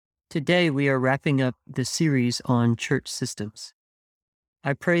Today, we are wrapping up the series on church systems.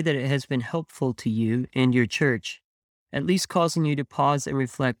 I pray that it has been helpful to you and your church, at least causing you to pause and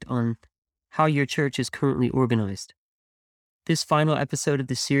reflect on how your church is currently organized. This final episode of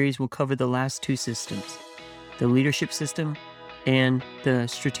the series will cover the last two systems, the leadership system and the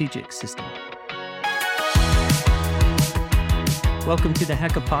strategic system. Welcome to the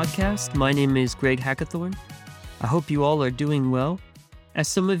Hacka Podcast. My name is Greg Hackathorn. I hope you all are doing well. As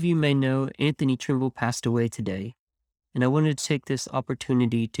some of you may know, Anthony Trimble passed away today, and I wanted to take this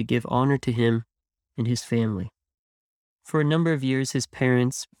opportunity to give honor to him and his family. For a number of years, his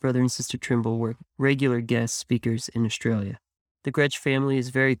parents, brother and sister Trimble, were regular guest speakers in Australia. The Gretsch family is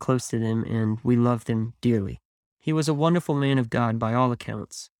very close to them, and we love them dearly. He was a wonderful man of God by all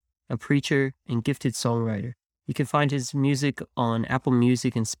accounts, a preacher and gifted songwriter. You can find his music on Apple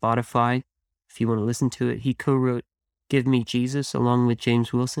Music and Spotify if you want to listen to it. He co-wrote Give Me Jesus along with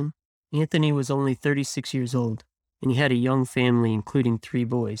James Wilson. Anthony was only 36 years old, and he had a young family including 3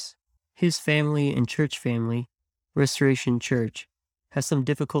 boys. His family and church family, Restoration Church, has some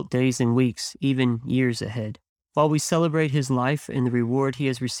difficult days and weeks, even years ahead. While we celebrate his life and the reward he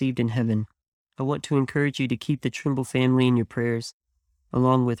has received in heaven, I want to encourage you to keep the Trimble family in your prayers,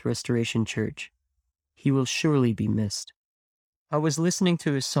 along with Restoration Church. He will surely be missed. I was listening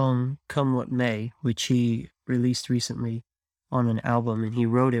to his song, Come What May, which he released recently on an album, and he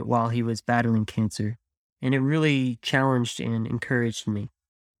wrote it while he was battling cancer, and it really challenged and encouraged me.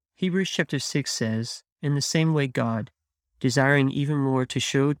 Hebrews chapter 6 says, "In the same way God, desiring even more to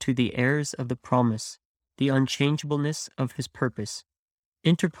show to the heirs of the promise the unchangeableness of his purpose,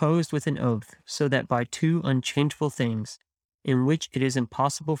 interposed with an oath, so that by 2 unchangeable things, in which it is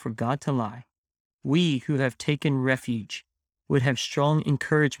impossible for God to lie, we who have taken refuge would have strong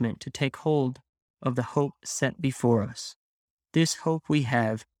encouragement to take hold of the hope set before us. This hope we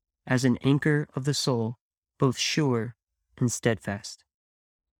have as an anchor of the soul, both sure and steadfast."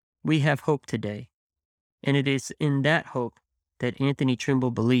 We have hope today, and it is in that hope that Anthony Trimble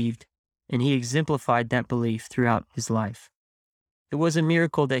believed, and he exemplified that belief throughout his life. It was a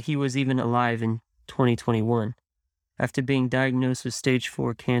miracle that he was even alive in 2021, after being diagnosed with stage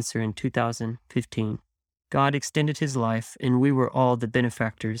 4 cancer in 2015. God extended his life, and we were all the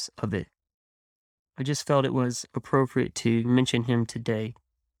benefactors of it. I just felt it was appropriate to mention him today,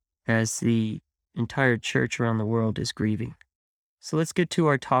 as the entire church around the world is grieving. So let's get to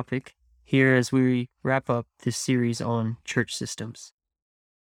our topic here as we wrap up this series on church systems.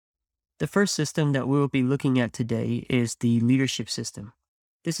 The first system that we will be looking at today is the leadership system.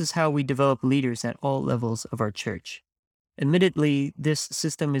 This is how we develop leaders at all levels of our church. Admittedly, this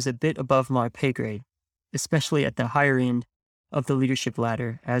system is a bit above my pay grade, especially at the higher end of the leadership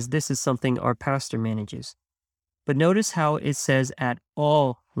ladder, as this is something our pastor manages. But notice how it says at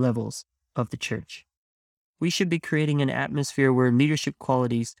all levels of the church. We should be creating an atmosphere where leadership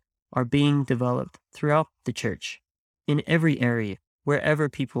qualities are being developed throughout the church, in every area, wherever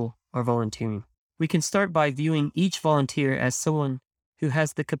people are volunteering. We can start by viewing each volunteer as someone who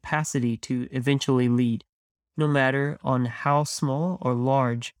has the capacity to eventually lead, no matter on how small or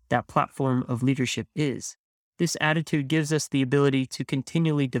large that platform of leadership is. This attitude gives us the ability to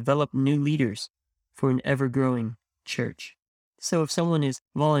continually develop new leaders for an ever-growing church. So if someone is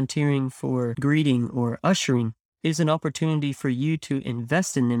volunteering for greeting or ushering, it is an opportunity for you to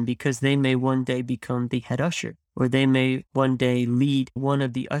invest in them, because they may one day become the head usher, or they may one day lead one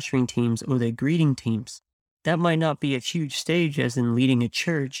of the ushering teams or the greeting teams. That might not be a huge stage as in leading a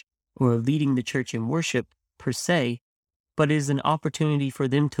church or leading the church in worship per se, but it is an opportunity for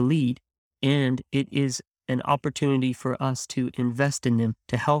them to lead, and it is an opportunity for us to invest in them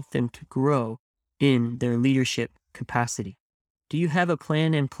to help them to grow in their leadership capacity. Do you have a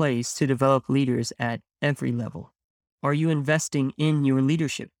plan in place to develop leaders at every level? Are you investing in your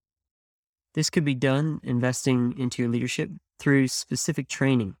leadership? This could be done investing into your leadership through specific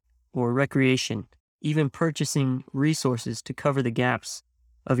training or recreation, even purchasing resources to cover the gaps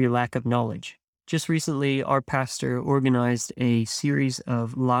of your lack of knowledge. Just recently, our pastor organized a series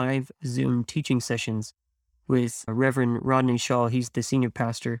of live Zoom teaching sessions with Reverend Rodney Shaw. He's the senior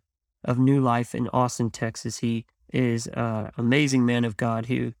pastor of New Life in Austin, Texas. He is an amazing man of God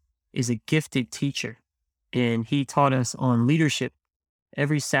who is a gifted teacher, and he taught us on leadership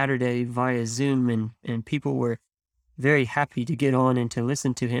every Saturday via Zoom, and people were very happy to get on and to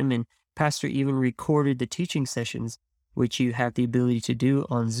listen to him, and pastor even recorded the teaching sessions, which you have the ability to do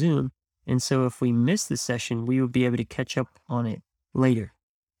on Zoom. And so if we miss the session, we will be able to catch up on it later.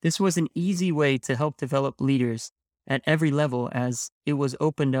 This was an easy way to help develop leaders at every level, as it was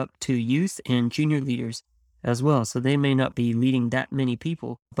opened up to youth and junior leaders as well. So they may not be leading that many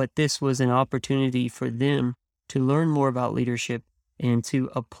people, but this was an opportunity for them to learn more about leadership and to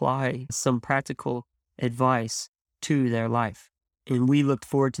apply some practical advice to their life. And we look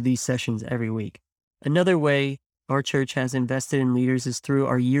forward to these sessions every week. Another way our church has invested in leaders is through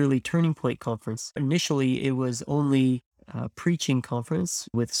our yearly Turning Point Conference. Initially, it was only a preaching conference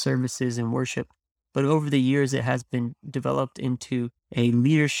with services and worship, but over the years, it has been developed into a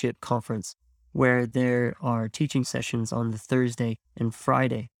leadership conference where there are teaching sessions on the Thursday and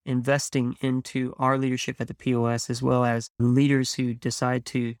Friday, investing into our leadership at the POS, as well as leaders who decide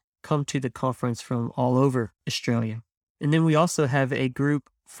to come to the conference from all over Australia. And then we also have a group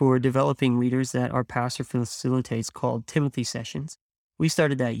for developing leaders that our pastor facilitates called Timothy Sessions. We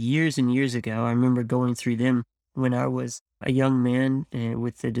started that years and years ago. I remember going through them when I was a young man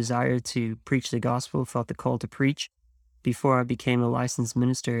with the desire to preach the gospel, felt the call to preach before I became a licensed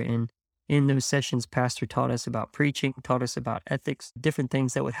minister. And in those sessions, pastor taught us about preaching, taught us about ethics, different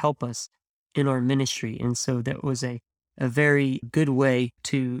things that would help us in our ministry. And so that was a very good way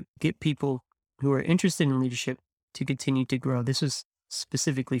to get people who are interested in leadership to continue to grow. This was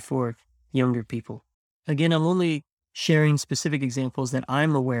specifically for younger people. Again, I'm only sharing specific examples that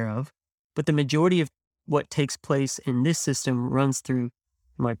I'm aware of, but the majority of what takes place in this system runs through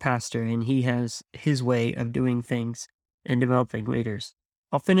my pastor, and he has his way of doing things and developing leaders.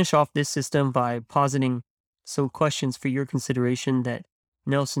 I'll finish off this system by positing some questions for your consideration that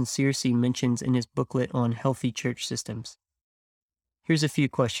Nelson Searcy mentions in his booklet on healthy church systems. Here's a few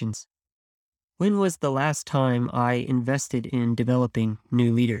questions. When was the last time I invested in developing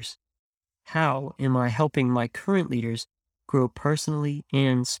new leaders? How am I helping my current leaders grow personally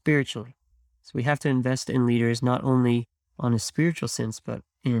and spiritually? So we have to invest in leaders not only on a spiritual sense, but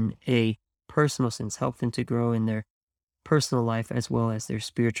in a personal sense, help them to grow in their personal life as well as their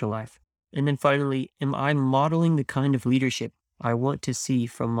spiritual life. And then finally, am I modeling the kind of leadership I want to see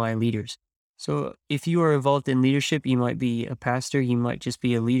from my leaders? So if you are involved in leadership, you might be a pastor, you might just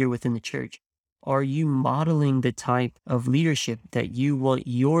be a leader within the church. Are you modeling the type of leadership that you want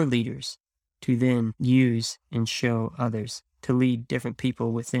your leaders to then use and show others to lead different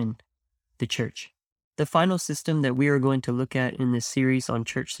people within the church? The final system that we are going to look at in this series on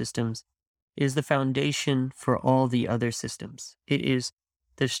church systems is the foundation for all the other systems. It is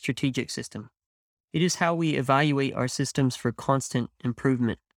the strategic system. It is how we evaluate our systems for constant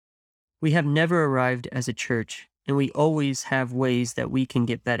improvement. We have never arrived as a church, and we always have ways that we can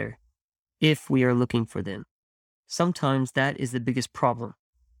get better if we are looking for them. Sometimes that is the biggest problem,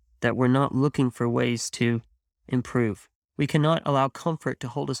 that we're not looking for ways to improve. We cannot allow comfort to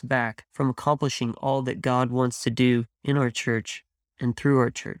hold us back from accomplishing all that God wants to do in our church and through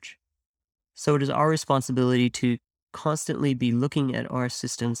our church. So it is our responsibility to constantly be looking at our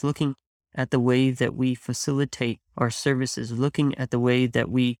systems, looking at the way that we facilitate our services, looking at the way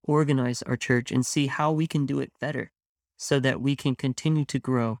that we organize our church and see how we can do it better so that we can continue to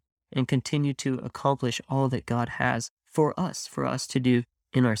grow and continue to accomplish all that God has for us to do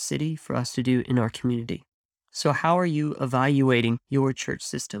in our city, for us to do in our community. So how are you evaluating your church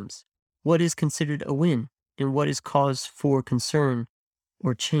systems? What is considered a win and what is cause for concern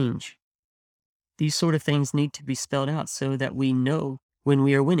or change? These sort of things need to be spelled out so that we know when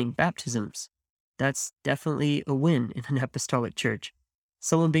we are winning. Baptisms, that's definitely a win in an apostolic church.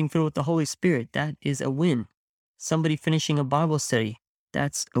 Someone being filled with the Holy Spirit, that is a win. Somebody finishing a Bible study,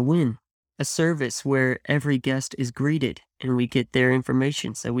 that's a win. A service where every guest is greeted and we get their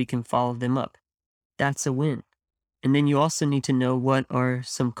information so we can follow them up, that's a win. And then you also need to know what are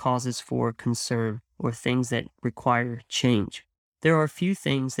some causes for concern or things that require change. There are a few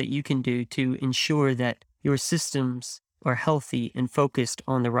things that you can do to ensure that your systems are healthy and focused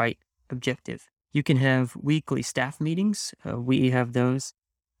on the right objective. You can have weekly staff meetings. We have those.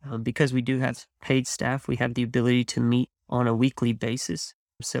 Because we do have paid staff, we have the ability to meet on a weekly basis.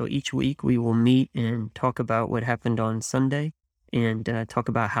 So each week we will meet and talk about what happened on Sunday and talk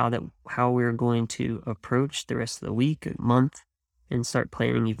about how we're going to approach the rest of the week, month, and start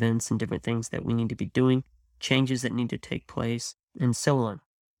planning events and different things that we need to be doing, changes that need to take place, and so on.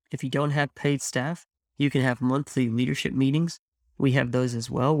 If you don't have paid staff, you can have monthly leadership meetings. We have those as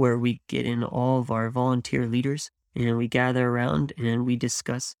well, where we get in all of our volunteer leaders and we gather around and we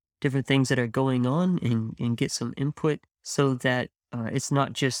discuss different things that are going on and get some input so that it's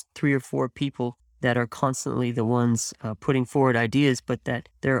not just 3 or 4 people that are constantly the ones putting forward ideas, but that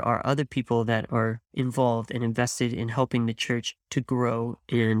there are other people that are involved and invested in helping the church to grow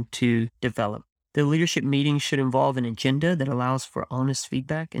and to develop. The leadership meetings should involve an agenda that allows for honest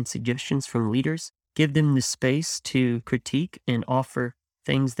feedback and suggestions from leaders. Give them the space to critique and offer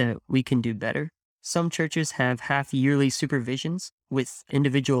things that we can do better. Some churches have half-yearly supervisions with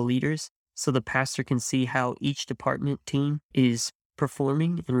individual leaders, so the pastor can see how each department team is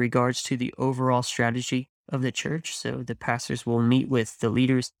performing in regards to the overall strategy of the church. So the pastors will meet with the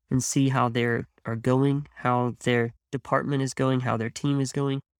leaders and see how they are going, how their department is going, how their team is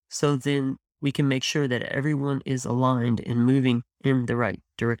going. So then we can make sure that everyone is aligned and moving in the right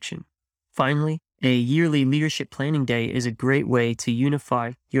direction. Finally, a yearly leadership planning day is a great way to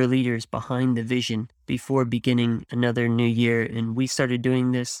unify your leaders behind the vision before beginning another new year. And we started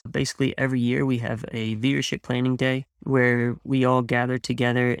doing this basically every year. We have a leadership planning day where we all gather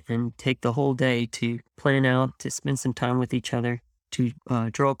together and take the whole day to plan out, to spend some time with each other, to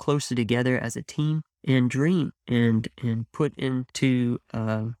draw closer together as a team and dream and put into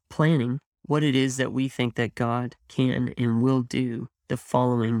planning what it is that we think that God can and will do the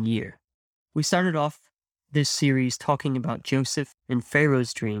following year. We started off this series talking about Joseph and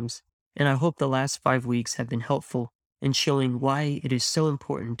Pharaoh's dreams, and I hope the last 5 weeks have been helpful in showing why it is so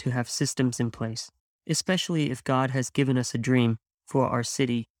important to have systems in place, especially if God has given us a dream for our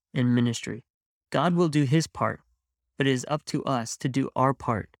city and ministry. God will do his part, but it is up to us to do our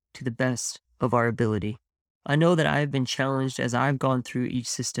part to the best of our ability. I know that I have been challenged as I've gone through each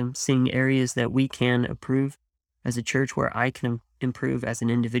system, seeing areas that we can improve as a church, where I can improve as an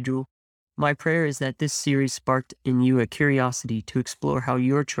individual. My prayer is that this series sparked in you a curiosity to explore how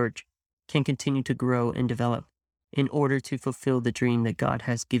your church can continue to grow and develop in order to fulfill the dream that God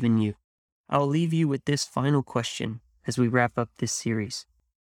has given you. I'll leave you with this final question as we wrap up this series.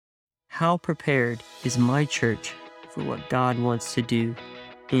 How prepared is my church for what God wants to do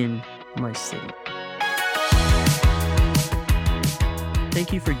in my city?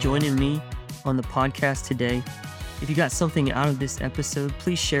 Thank you for joining me on the podcast today. If you got something out of this episode,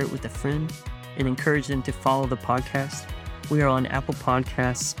 please share it with a friend and encourage them to follow the podcast. We are on Apple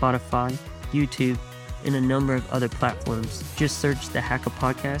Podcasts, Spotify, YouTube, and a number of other platforms. Just search the Hacka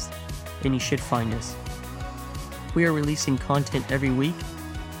Podcast and you should find us. We are releasing content every week.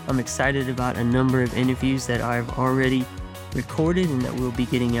 I'm excited about a number of interviews that I've already recorded and that we'll be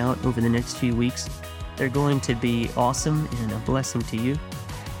getting out over the next few weeks. They're going to be awesome and a blessing to you.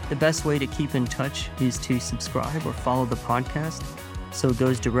 The best way to keep in touch is to subscribe or follow the podcast so it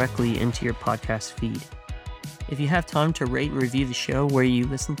goes directly into your podcast feed. If you have time to rate and review the show where you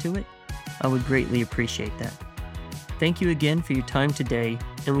listen to it, I would greatly appreciate that. Thank you again for your time today,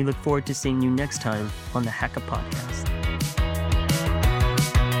 and we look forward to seeing you next time on the Hacka Podcast.